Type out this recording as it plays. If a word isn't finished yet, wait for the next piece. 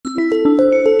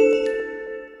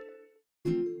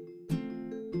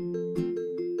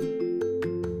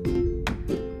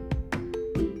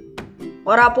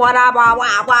What up, what up, wah,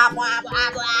 wah, wah, wah, wah,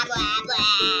 wah, wah, wah.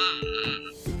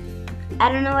 I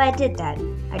don't know why I did that.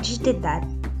 I just did that.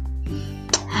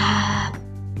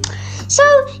 So,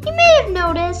 you may have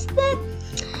noticed that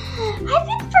I've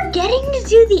been forgetting to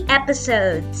do the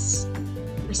episodes.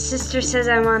 My sister says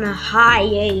I'm on a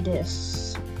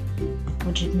hiatus,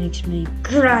 which makes me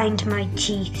grind my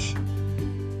teeth.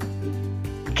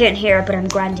 You can't hear it, but I'm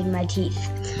grinding my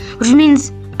teeth. Which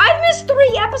means I've missed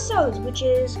 3 episodes, which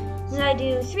is, since I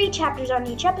do 3 chapters on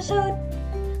each episode,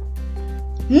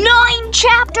 9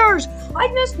 chapters!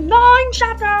 I've missed 9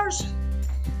 chapters!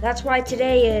 That's why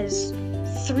today is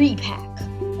 3-pack.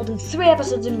 I'll do 3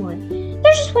 episodes in one.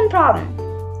 There's just one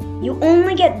problem. You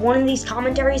only get one of these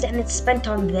commentaries and it's spent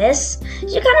on this, so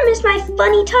you kind of miss my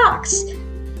funny talks.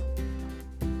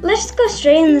 Let's just go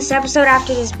straight in this episode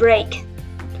after this break.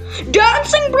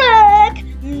 Dancing break!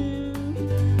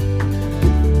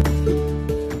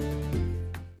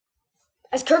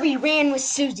 As Kirby ran with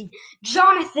Susie,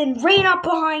 Jonathan ran up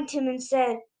behind him and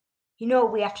said, "You know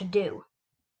what we have to do.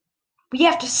 We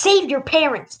have to save your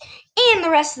parents and the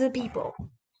rest of the people."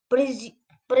 But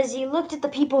as he looked at the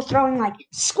people throwing like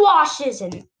squashes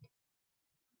and,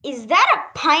 "Is that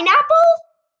a pineapple?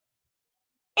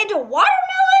 And a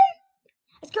watermelon?"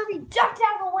 As Kirby ducked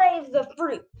out of the way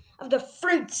of the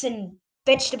fruits and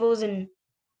vegetables and,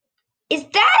 "Is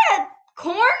that a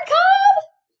corn cob?"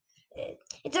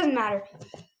 It doesn't matter.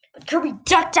 But Kirby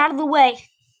ducked out of the way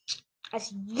as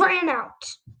he ran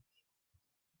out.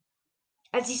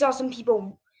 As he saw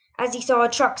a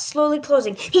truck slowly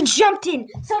closing, he jumped in.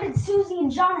 So did Susie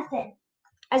and Jonathan,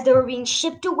 as they were being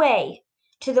shipped away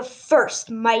to the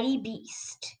first mighty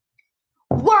beast,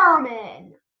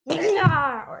 Wormin!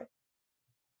 Or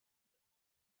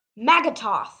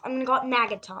Maggototh. I'm gonna call it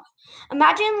Maggototh.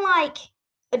 Imagine like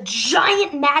a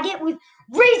giant maggot with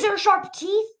razor sharp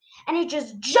teeth, and it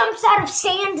just jumps out of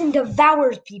sand and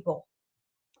devours people.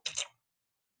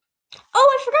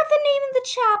 Oh, I forgot the name of the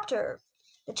chapter.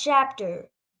 The chapter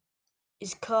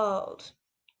is called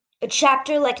A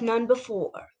Chapter Like None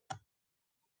Before.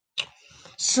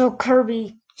 So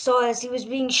as he was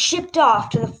being shipped off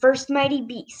to the first mighty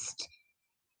beast,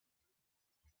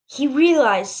 he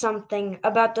realized something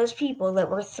about those people that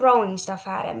were throwing stuff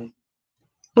at him.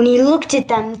 When he looked at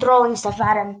them throwing stuff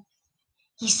at him,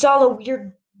 he saw the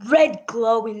weird red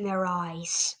glow in their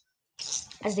eyes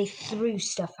as they threw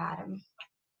stuff at him.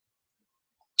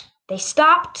 They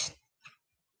stopped,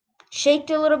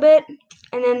 shaked a little bit,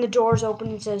 and then the doors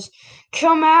opened and says,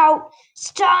 "Come out,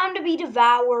 it's time to be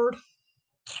devoured."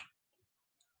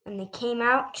 And they came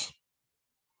out,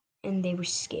 and they were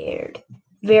scared,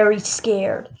 very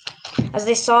scared, as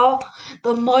they saw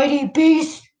the mighty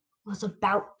beast was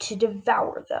about to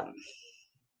devour them.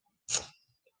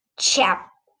 Chapter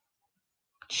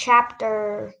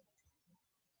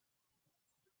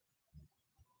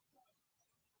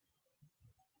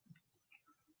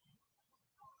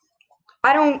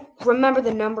I don't remember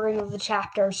the numbering of the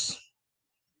chapters,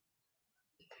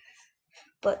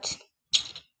 but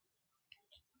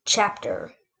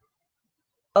chapter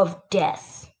of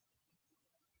death.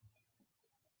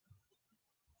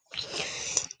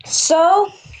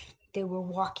 So they were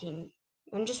walking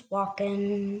and just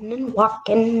walking and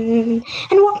walking and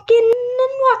walking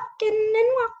and walking and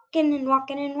walking and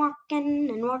walking and walking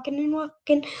and walking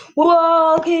and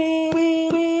walking,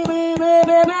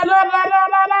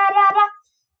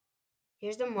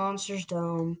 Here's the monster's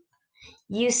dome.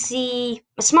 You see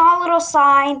a small little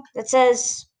sign that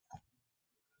says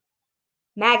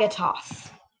Maggototh.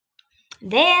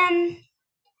 Then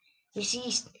you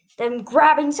see them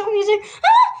grabbing some music,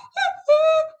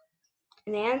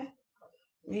 and then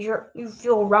you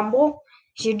feel a rumble.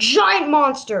 You see a giant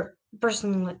monster. The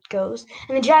person goes,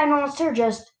 and the giant monster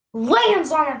just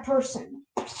lands on that person,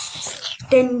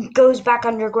 then goes back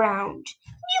underground.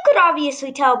 You could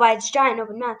obviously tell by its giant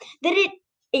open mouth that it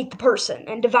ate the person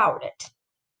and devoured it.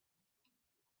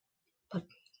 But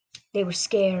they were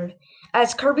scared,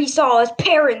 as Kirby saw his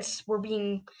parents were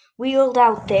being wheeled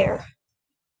out there.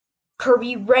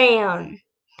 Kirby ran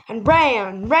and ran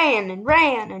and ran and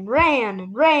ran and ran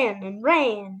and ran and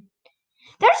ran.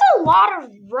 There's a lot of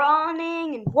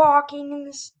running and walking in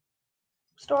this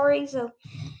story, so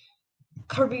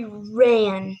Kirby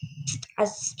ran,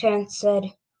 as his parents said,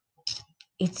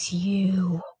 "It's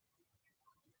you."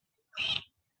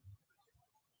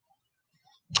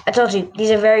 I told you,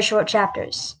 these are very short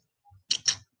chapters.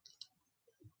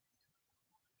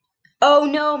 "Oh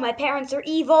no, my parents are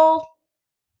evil,"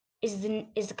 is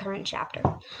the current chapter.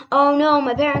 "Oh no,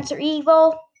 my parents are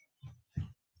evil.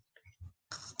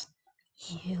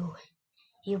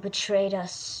 You betrayed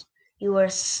us. You were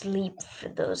asleep for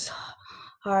those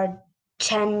are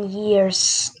 10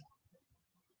 years.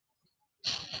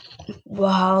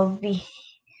 Well,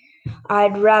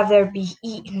 I'd rather be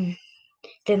eaten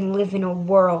than live in a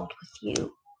world with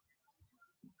you.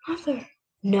 Mother.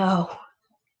 No.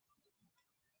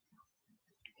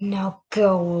 Now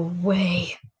go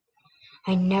away.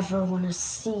 I never want to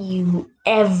see you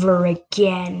ever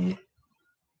again.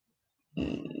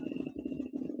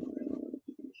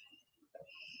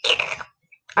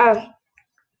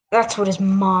 That's what his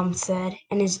mom said,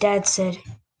 and his dad said,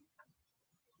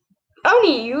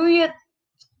 "Only you.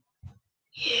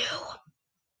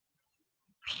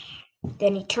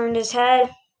 Then he turned his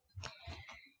head,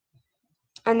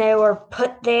 and they were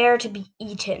put there to be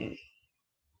eaten.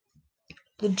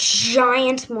 The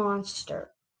giant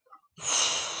monster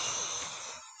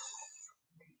was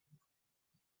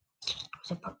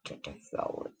about to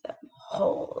devour them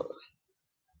whole.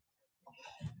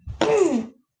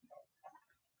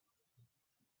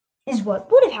 Is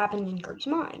what would have happened in Kirby's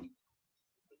mind.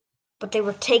 But they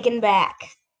were taken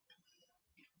back.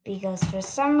 Because for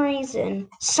some reason,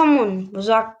 someone was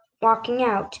walking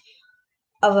out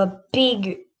of a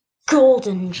big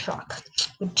golden truck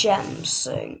with gems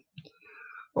saying,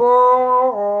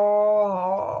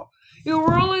 "Oh, you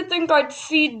really think I'd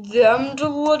feed them to the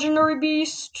legendary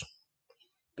beast?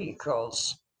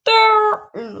 Because they're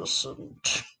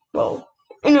innocent. Well,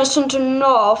 innocent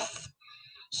enough.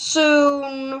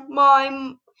 Soon my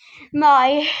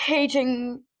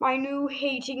new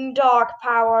hating dark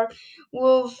power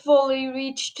will fully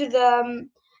reach to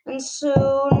them, and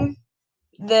soon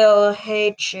they'll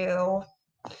hate you.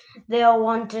 They'll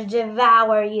want to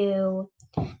devour you.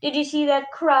 Did you see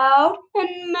that crowd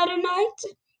in Meta Knight?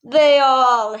 They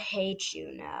all hate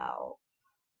you now."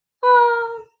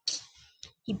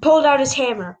 He pulled out his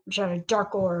hammer, which had a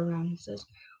dark aura around it, and says,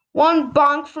 "One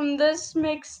bonk from this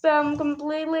makes them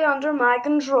completely under my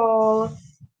control.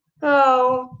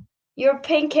 Oh, your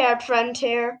pink-haired friend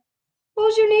here. What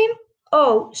was your name?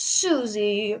 Oh,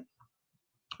 Susie.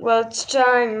 Well, it's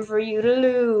time for you to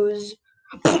lose."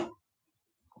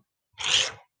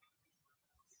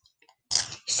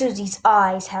 Susie's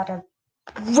eyes were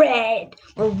red,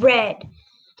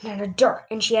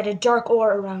 and she had a dark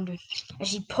aura around her as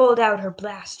she pulled out her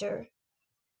blaster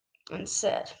and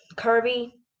said,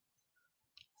 "Kirby,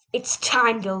 it's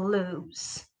time to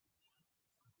lose."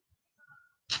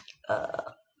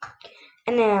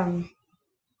 And then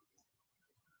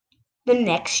the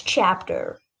next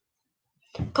chapter,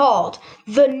 called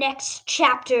The Next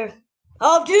Chapter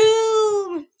of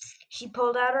Doom. She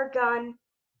pulled out her gun,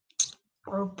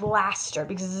 or blaster,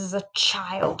 because this is a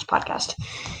child podcast.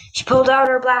 She pulled out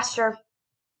her blaster,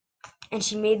 and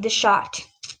she made the shot.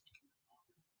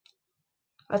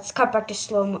 Let's cut to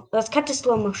slow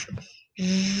motion.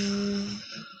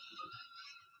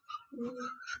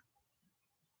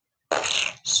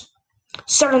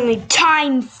 Suddenly,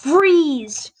 time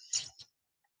freeze.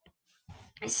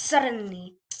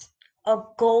 Suddenly, a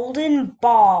golden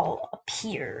ball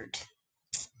appeared,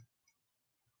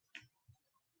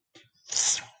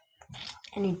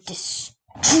 and it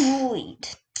destroyed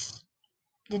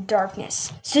the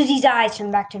darkness. Susie's eyes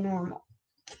turned back to normal.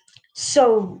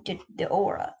 So did the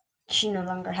aura. She no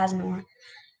longer has an aura.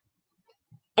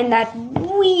 And that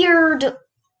weird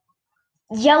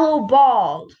yellow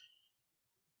ball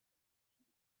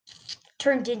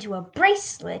turned into a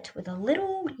bracelet with a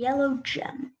little yellow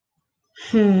gem.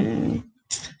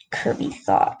 Kirby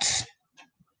thought.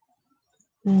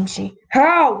 Let's see.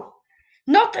 How?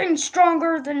 Nothing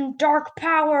stronger than dark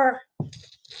power.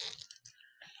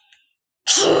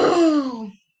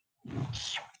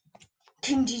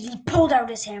 He pulled out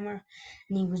his hammer,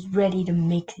 and he was ready to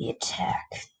make the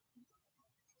attack.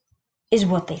 Is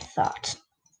what they thought.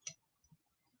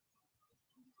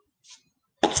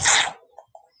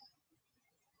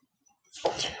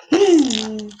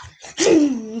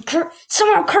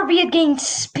 Somehow Kirby had gained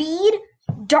speed,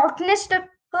 darkness,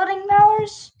 building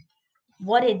powers.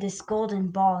 What had this golden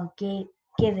ball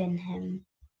given him?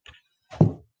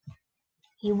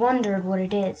 He wondered what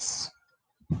it is.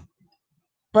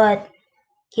 But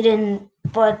he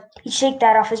shake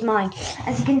that off his mind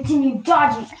as he continued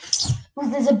dodging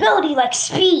with his ability like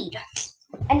speed.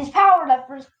 And his power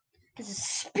levers is his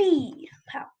speed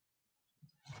power.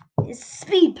 His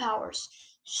speed powers.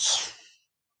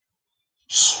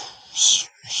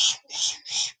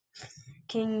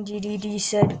 King DDD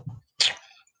said,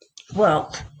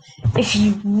 "Well, if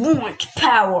you want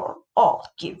power, I'll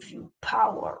give you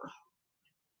power.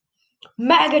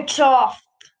 Magatoth,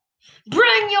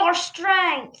 bring your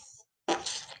strength."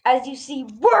 As you see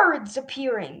words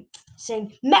appearing,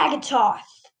 saying Magatoth.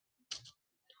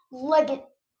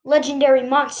 legendary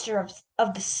monster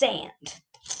of the sand.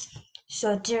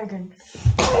 So Durgan,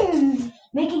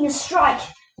 making a strike,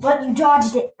 but you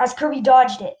dodged it as Kirby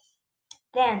dodged it.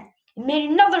 Then he made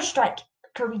another strike,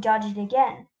 but Kirby dodged it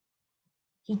again.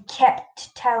 He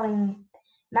kept telling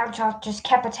Magatoth just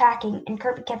kept attacking, and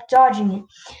Kirby kept dodging it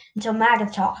until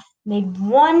Magatoth made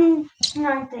one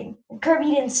thing, and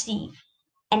Kirby didn't see,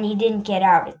 and he didn't get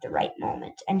out at the right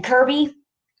moment, and Kirby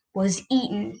was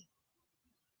eaten.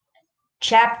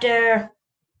 Chapter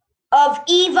of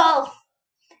Evil.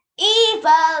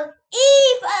 Evil!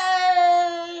 Evil!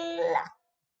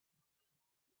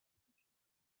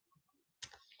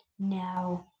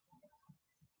 Now,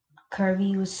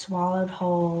 Kirby was swallowed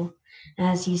whole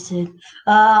as he said,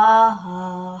 "Ah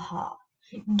ha ha,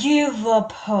 give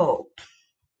up hope,"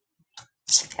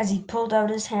 as he pulled out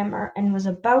his hammer and was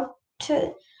about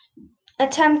to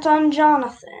attempt on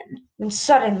Jonathan, when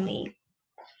suddenly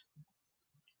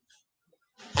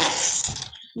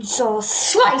he saw a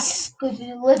slice of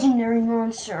the legendary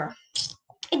monster.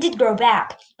 It did grow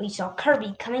back, but he saw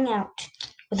Kirby coming out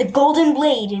with a golden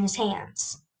blade in his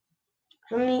hands.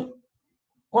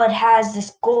 What has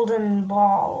this golden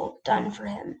ball done for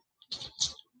him?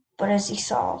 But as he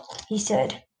saw, he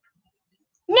said,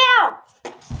 "Now!"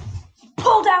 He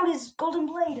pulled out his golden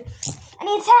blade, and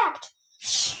he attacked.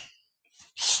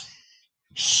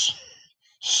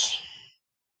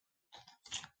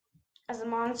 As the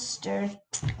monster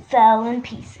fell in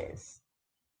pieces.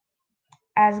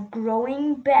 As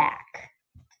growing back,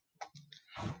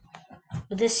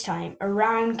 this time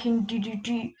around King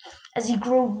DDD, as he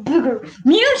grew bigger,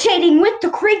 mutating with the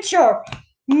creature.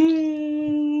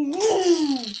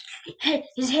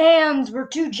 His hands were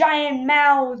two giant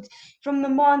mouths from the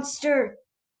monster.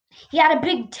 He had a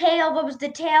big tail that was the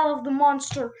tail of the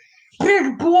monster.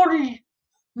 Big body.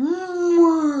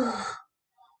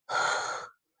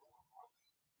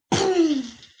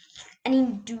 And he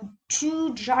drew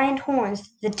two giant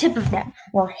horns. The tip of them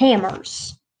were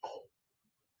hammers.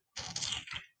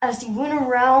 As he went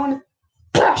around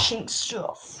bashing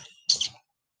stuff.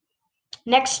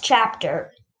 Next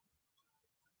chapter.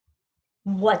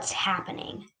 What's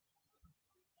happening?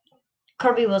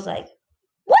 Kirby was like,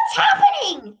 "What's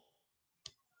happening?"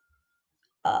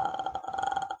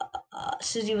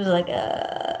 Susie was like,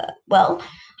 well,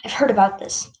 I've heard about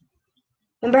this.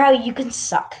 Remember how you can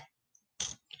suck?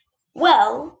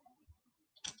 Well,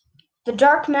 the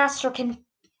Dark Master can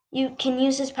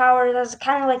use his power as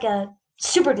kind of like a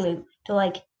super glue to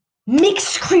like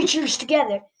mix creatures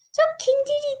together. So King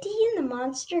DDD and the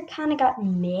monster kind of got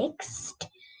mixed.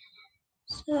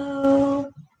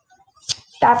 So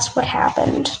that's what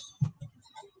happened.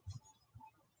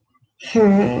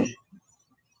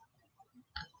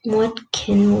 What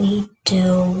can we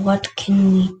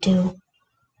do?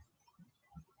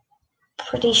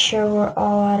 Pretty sure we're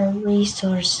all out of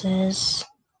resources.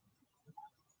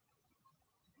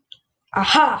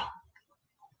 Aha!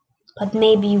 But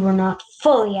maybe we're not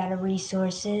fully out of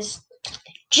resources.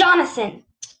 Jonathan,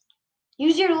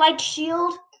 use your light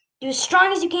shield. Do as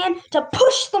strong as you can to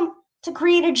push them to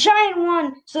create a giant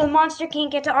one, so the monster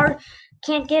can't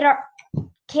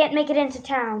make it into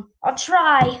town. I'll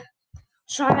try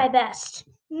my best.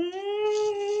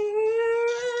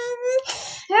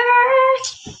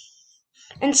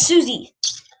 And Susie,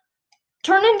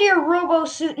 turn into your robo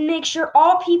suit and make sure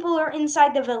all people are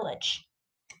inside the village.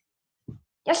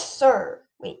 Yes, sir.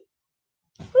 Wait.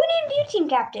 Who named you team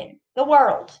captain? The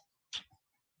world.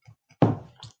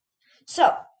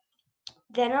 So,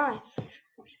 then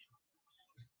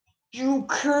You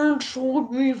can't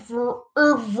hold me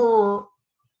forever,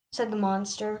 said the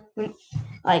monster,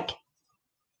 like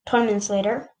 20 minutes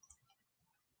later.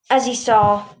 As he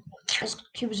saw, as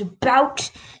he was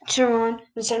about to run,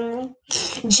 and suddenly,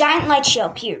 a giant light shell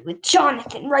appeared with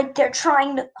Jonathan right there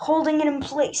holding it in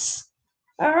place.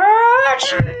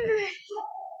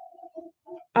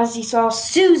 As he saw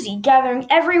Susie gathering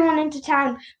everyone into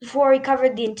town before he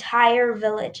covered the entire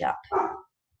village up.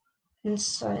 And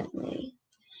suddenly,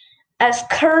 as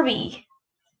Kirby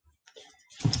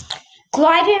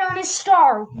glided on his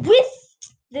star with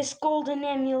this golden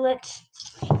amulet,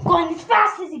 going as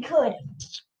fast as he could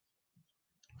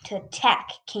to attack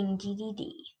King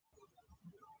DDD.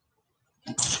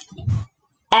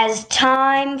 As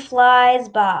time flies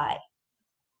by,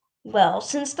 well,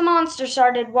 since the monster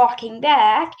started walking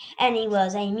back, and he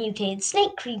was a mutated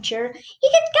snake creature, he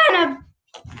could kind of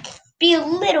be a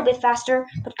little bit faster,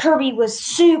 but Kirby was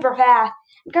super fast.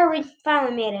 Kirby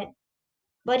finally made it,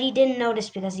 but he didn't notice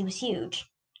because he was huge.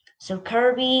 So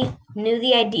Kirby knew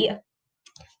the idea.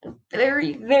 The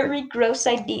very, very gross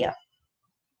idea.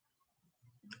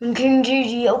 When King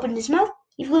DDD opened his mouth,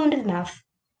 He flew into the mouth,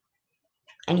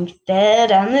 and he fed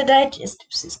down the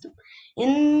digestive system.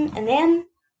 And then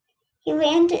he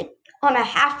landed on a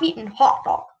half-eaten hot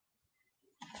dog.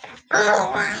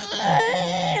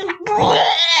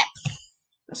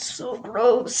 It's so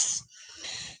gross.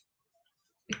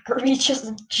 Kirby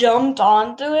just jumped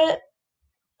onto a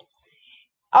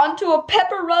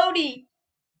pepperoni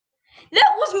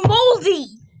that was moldy.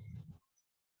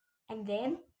 And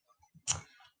then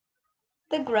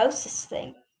the grossest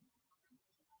thing.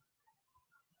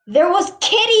 There was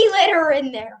kitty litter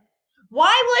in there.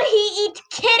 Why would he eat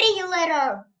kitty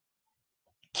litter?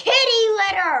 Kitty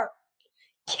litter!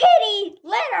 Kitty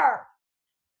litter!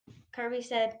 Kirby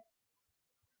said,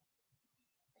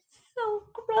 so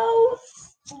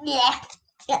gross. Yeah.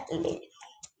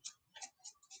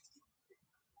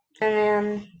 And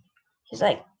then he's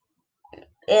like,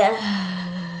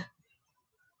 yeah.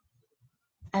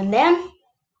 And then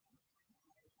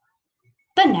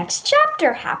the next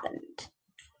chapter happened.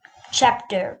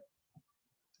 Chapter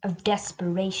of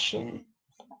desperation.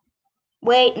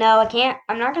 Wait, no, I can't.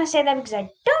 I'm not going to say that because I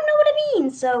don't know what it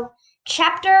means. So,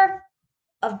 chapter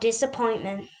of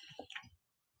disappointment.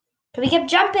 So he kept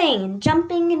jumping and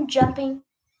jumping and jumping.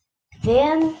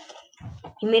 Then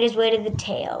he made his way to the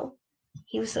tail.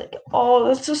 He was like, oh,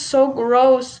 this is so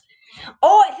gross.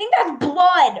 Oh, I think that's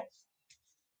blood.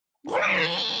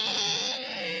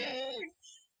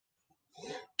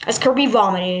 As Kirby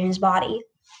vomited in his body.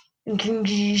 And so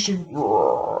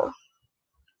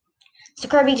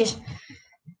Kirby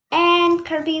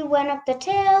went up the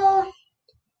tail.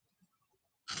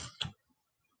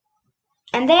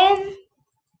 And then,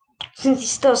 since he's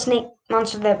still a snake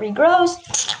monster that regrows,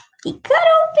 he cut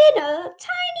open a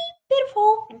tiny bit of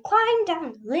hole and climbed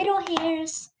down little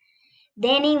hairs.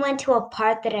 Then he went to a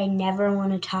part that I never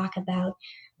want to talk about.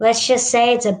 Let's just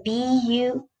say it's a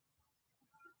BU.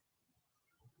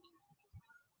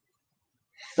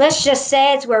 Let's just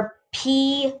say it's where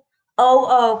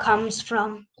POO comes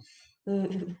from.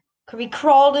 Kirby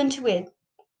crawled into it.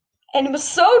 And it was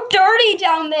so dirty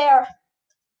down there.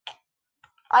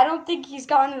 I don't think he's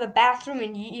gone to the bathroom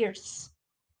in years.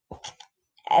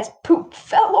 As poop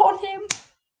fell on him.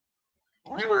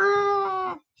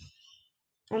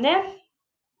 And then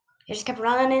he just kept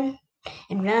running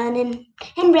and running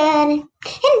and running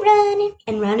and running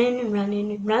and running and running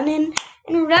and running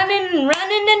and running and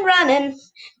running and running,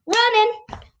 running,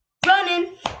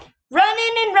 running,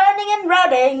 running and running and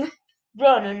running,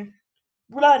 running,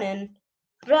 running,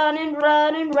 running,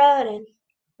 running, running,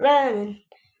 running,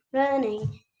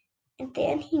 running. And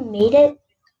then he made it.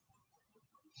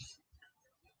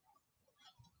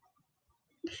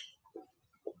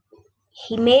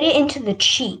 He made it into the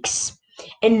cheeks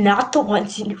and not the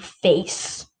ones in your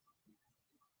face.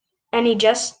 And he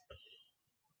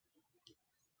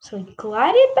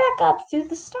glided back up through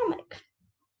the stomach,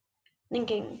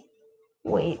 thinking,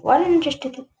 wait, why didn't I just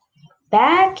get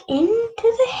back into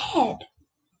the head?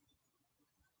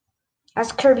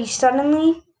 As Kirby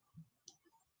suddenly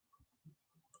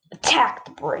attacked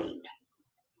the brain.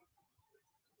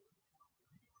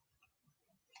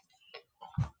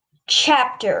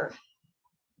 Chapter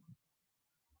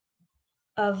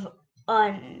of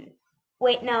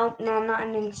Wait, no, I'm not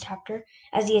ending this chapter.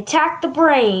 As he attacked the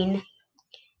brain,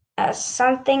 as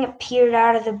something appeared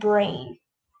out of the brain.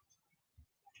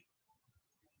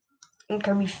 And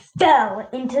Kirby fell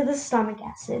into the stomach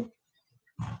acid.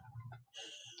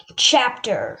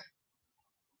 Chapter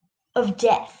of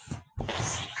death.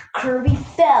 Kirby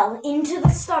fell into the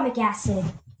stomach acid.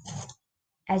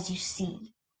 As you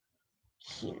see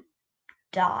him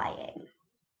dying.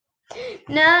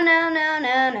 No.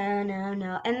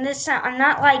 And this time, I'm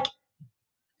not like,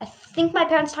 I think my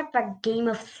parents talked about Game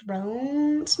of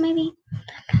Thrones, maybe?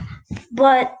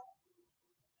 But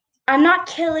I'm not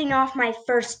killing off my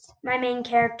main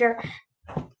character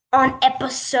on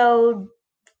episode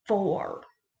 4.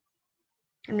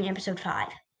 I mean, episode 5.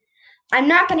 I'm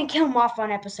not going to kill him off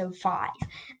on episode 5.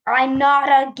 I'm not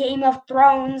a Game of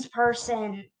Thrones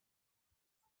person.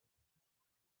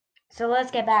 So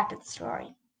let's get back to the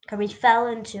story. Kirby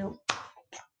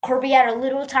had a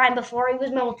little time before he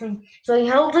was melting, so he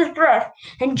held his breath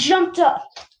and jumped up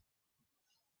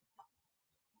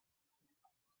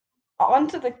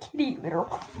onto the kitty litter.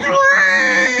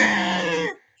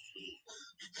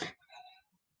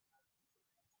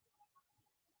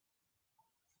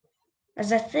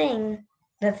 As a thing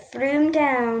that threw him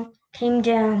down came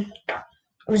down,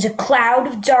 it was a cloud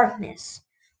of darkness,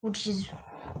 which is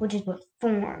what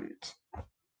formed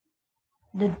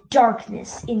the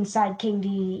darkness inside King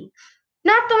Dedede.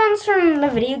 Not the ones from the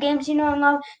video games you know and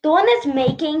love. The one that's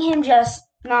making him just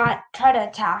not try to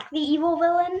attack the evil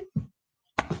villain.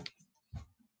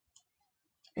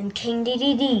 And King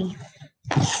Dedede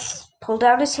pulled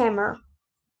out his hammer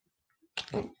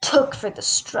and took for the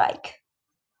strike.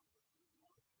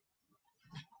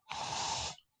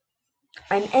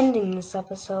 I'm ending this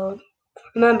episode.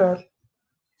 Remember,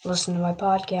 listen to my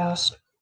podcast.